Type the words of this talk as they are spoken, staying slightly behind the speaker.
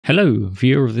Hello,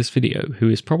 viewer of this video, who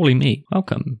is probably me.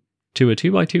 Welcome to a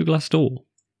 2x2 glass door,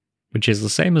 which is the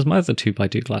same as my other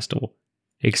 2x2 glass door,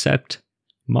 except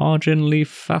marginally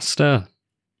faster.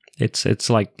 It's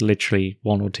like literally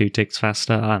 1 or 2 ticks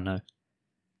faster, I don't know.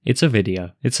 It's a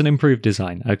video, it's an improved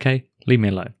design, okay? Leave me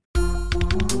alone.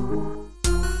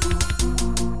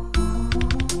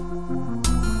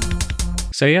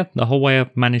 So yeah, the whole way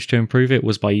I've managed to improve it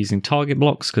was by using target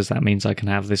blocks, because that means I can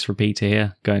have this repeater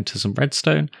here go into some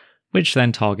redstone, which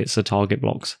then targets the target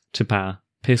blocks to power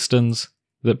pistons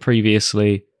that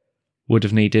previously would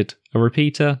have needed a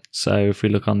repeater. So if we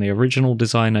look on the original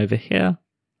design over here,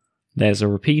 there's a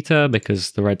repeater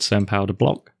because the redstone powered a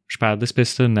block, which powered this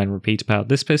piston, then repeater powered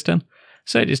this piston.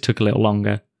 So it just took a little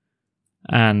longer.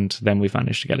 And then we've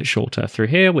managed to get it shorter through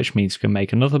here, which means we can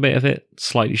make another bit of it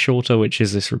slightly shorter, which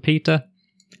is this repeater.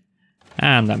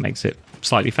 And that makes it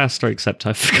slightly faster, except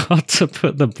I forgot to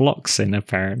put the blocks in,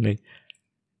 apparently.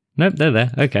 Nope, they're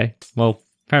there. Okay. Well,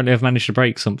 apparently I've managed to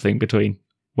break something between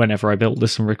whenever I built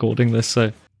this and recording this,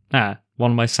 so...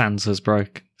 one of my sands has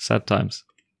broke. Sad times.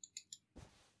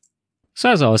 So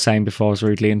as I was saying before I was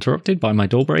rudely interrupted by my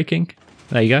door breaking,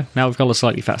 there you go. Now we've got a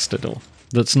slightly faster door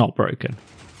that's not broken.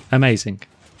 Amazing.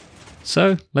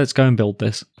 So, let's go and build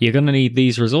this. You're going to need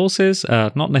these resources,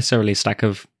 not necessarily a stack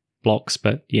of blocks,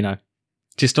 but, you know,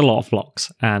 just a lot of blocks,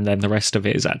 and then the rest of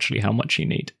it is actually how much you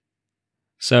need.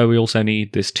 So we also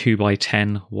need this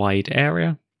 2x10 wide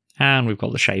area, and we've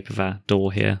got the shape of our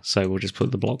door here, so we'll just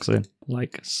put the blocks in,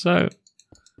 like so.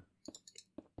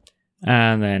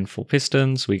 And then for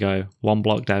pistons, we go 1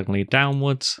 block diagonally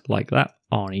downwards, like that,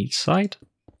 on each side.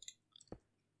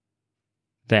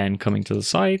 Then coming to the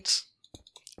sides,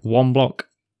 1 block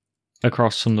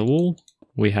across from the wall,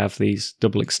 we have these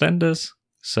double extenders,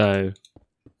 so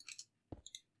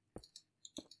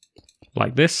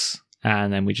like this,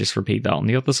 and then we just repeat that on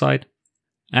the other side.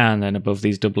 And then above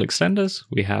these double extenders,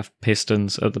 we have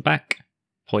pistons at the back,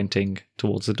 pointing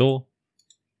towards the door.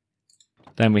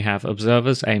 Then we have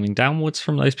observers aiming downwards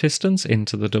from those pistons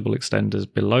into the double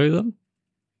extenders below them.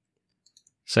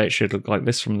 So it should look like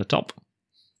this from the top.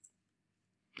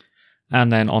 And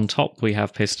then on top, we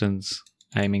have pistons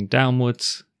aiming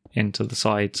downwards into the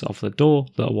sides of the door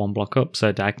that are 1 block up,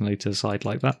 so diagonally to the side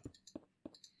like that.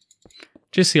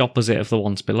 Just the opposite of the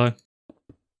ones below.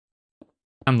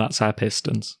 And that's our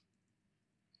pistons.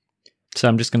 So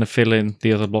I'm just going to fill in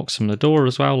the other blocks from the door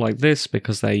as well, like this,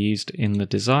 because they're used in the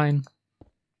design.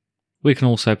 We can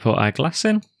also put our glass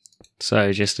in,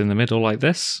 so just in the middle like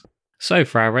this. So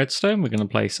for our redstone, we're going to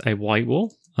place a white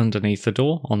wall underneath the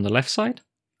door on the left side,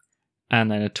 and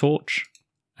then a torch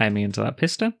aiming into that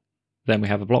piston. Then we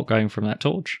have a block going from that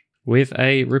torch with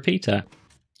a repeater.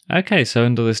 Okay, so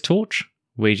under this torch,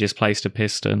 we just placed a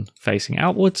piston facing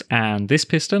outwards, and this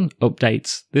piston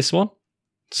updates this one.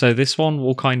 So this one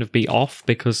will kind of be off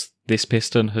because this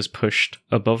piston has pushed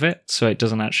above it, so it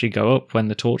doesn't actually go up when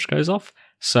the torch goes off.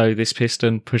 So this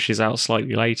piston pushes out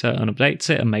slightly later and updates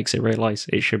it and makes it realise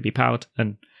it should be powered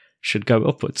and should go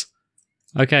upwards.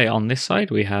 Okay, on this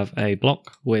side we have a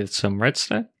block with some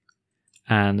redstone,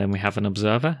 and then we have an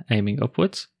observer aiming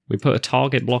upwards. We put a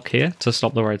target block here to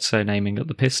stop the redstone aiming at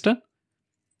the piston.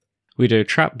 We do a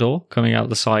trapdoor coming out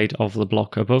the side of the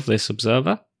block above this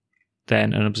observer,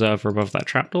 then an observer above that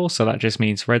trapdoor, so that just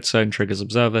means redstone triggers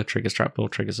observer, triggers trapdoor,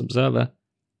 triggers observer.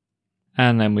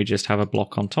 And then we just have a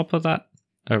block on top of that,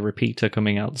 a repeater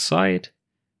coming out the side,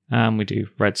 and we do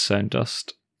redstone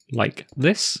dust like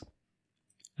this.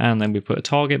 And then we put a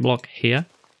target block here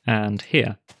and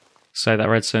here, so that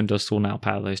redstone dust will now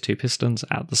power those 2 pistons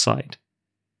at the side.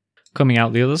 Coming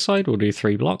out the other side, we'll do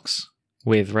 3 blocks.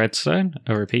 With redstone,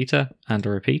 a repeater, and a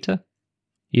repeater.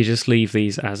 You just leave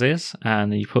these as is,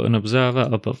 and then you put an observer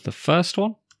above the first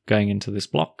one, going into this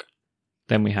block.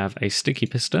 Then we have a sticky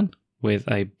piston with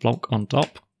a block on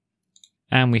top,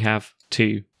 and we have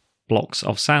 2 blocks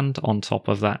of sand on top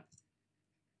of that.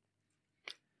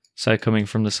 So coming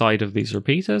from the side of these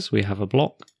repeaters, we have a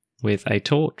block with a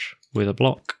torch, with a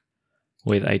block,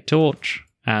 with a torch,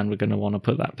 and we're going to want to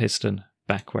put that piston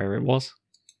back where it was.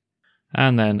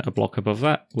 And then a block above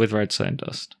that with redstone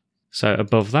dust. So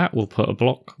above that we'll put a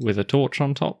block with a torch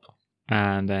on top,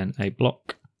 and then a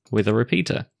block with a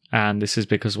repeater. And this is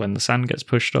because when the sand gets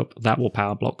pushed up, that will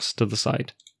power blocks to the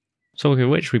side. So with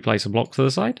which we place a block to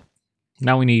the side.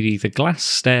 Now we need either glass,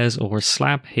 stairs, or a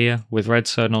slab here with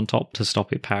redstone on top to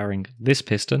stop it powering this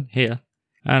piston here.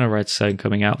 And a redstone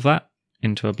coming out of that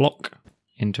into a block,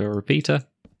 into a repeater.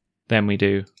 Then we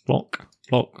do block,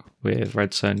 block with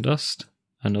redstone dust.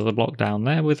 Another block down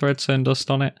there with redstone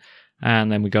dust on it,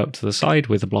 and then we go up to the side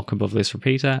with a block above this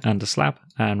repeater and a slab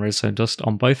and redstone dust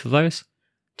on both of those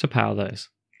to power those.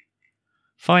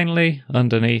 Finally,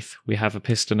 underneath we have a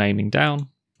piston aiming down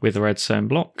with a redstone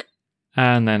block,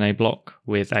 and then a block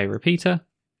with a repeater.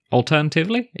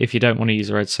 Alternatively, if you don't want to use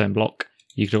a redstone block,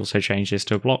 you could also change this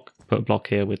to a block, put a block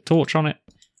here with torch on it,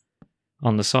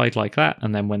 on the side like that,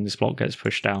 and then when this block gets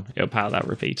pushed down, it'll power that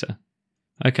repeater.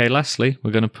 Okay, lastly, we're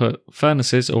going to put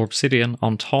furnaces or obsidian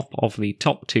on top of the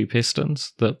top 2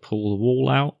 pistons that pull the wall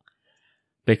out,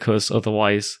 because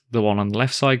otherwise the one on the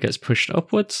left side gets pushed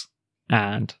upwards,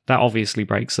 and that obviously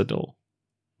breaks the door.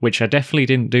 Which I definitely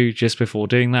didn't do just before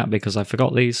doing that because I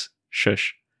forgot these.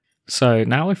 Shush. So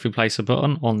now if we place a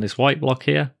button on this white block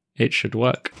here, it should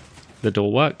work. The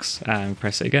door works, and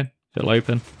press it again, it'll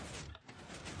open.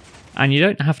 And you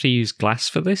don't have to use glass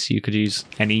for this, you could use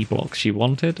any blocks you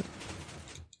wanted.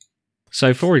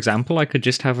 So for example, I could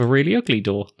just have a really ugly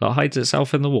door that hides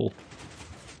itself in the wall.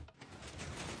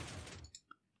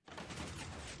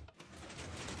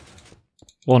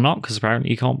 Or not, because apparently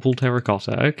you can't pull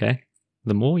terracotta. Okay,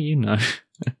 the more you know.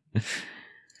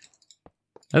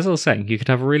 As I was saying, you could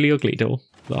have a really ugly door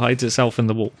that hides itself in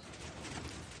the wall.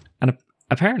 And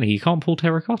apparently you can't pull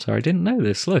terracotta. I didn't know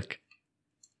this, look.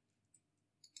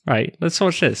 Right, let's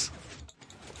watch this.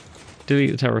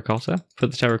 Delete the terracotta, put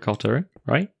the terracotta in,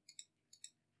 right?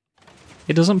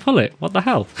 It doesn't pull it, what the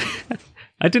hell?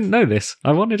 I didn't know this.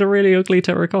 I wanted a really ugly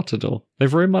terracotta door.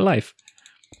 They've ruined my life.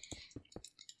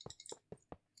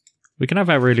 We can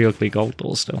have our really ugly gold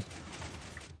door still.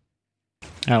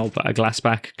 I'll put a glass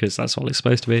back, because that's all it's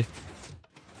supposed to be.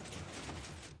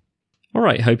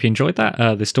 Alright, hope you enjoyed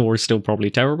that. This door is still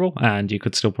probably terrible, and you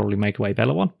could still probably make a way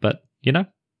better one, but, you know,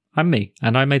 I'm me,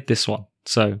 and I made this one,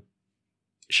 so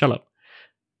shut up.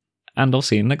 And I'll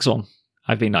see you in the next one.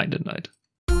 I've been Nine.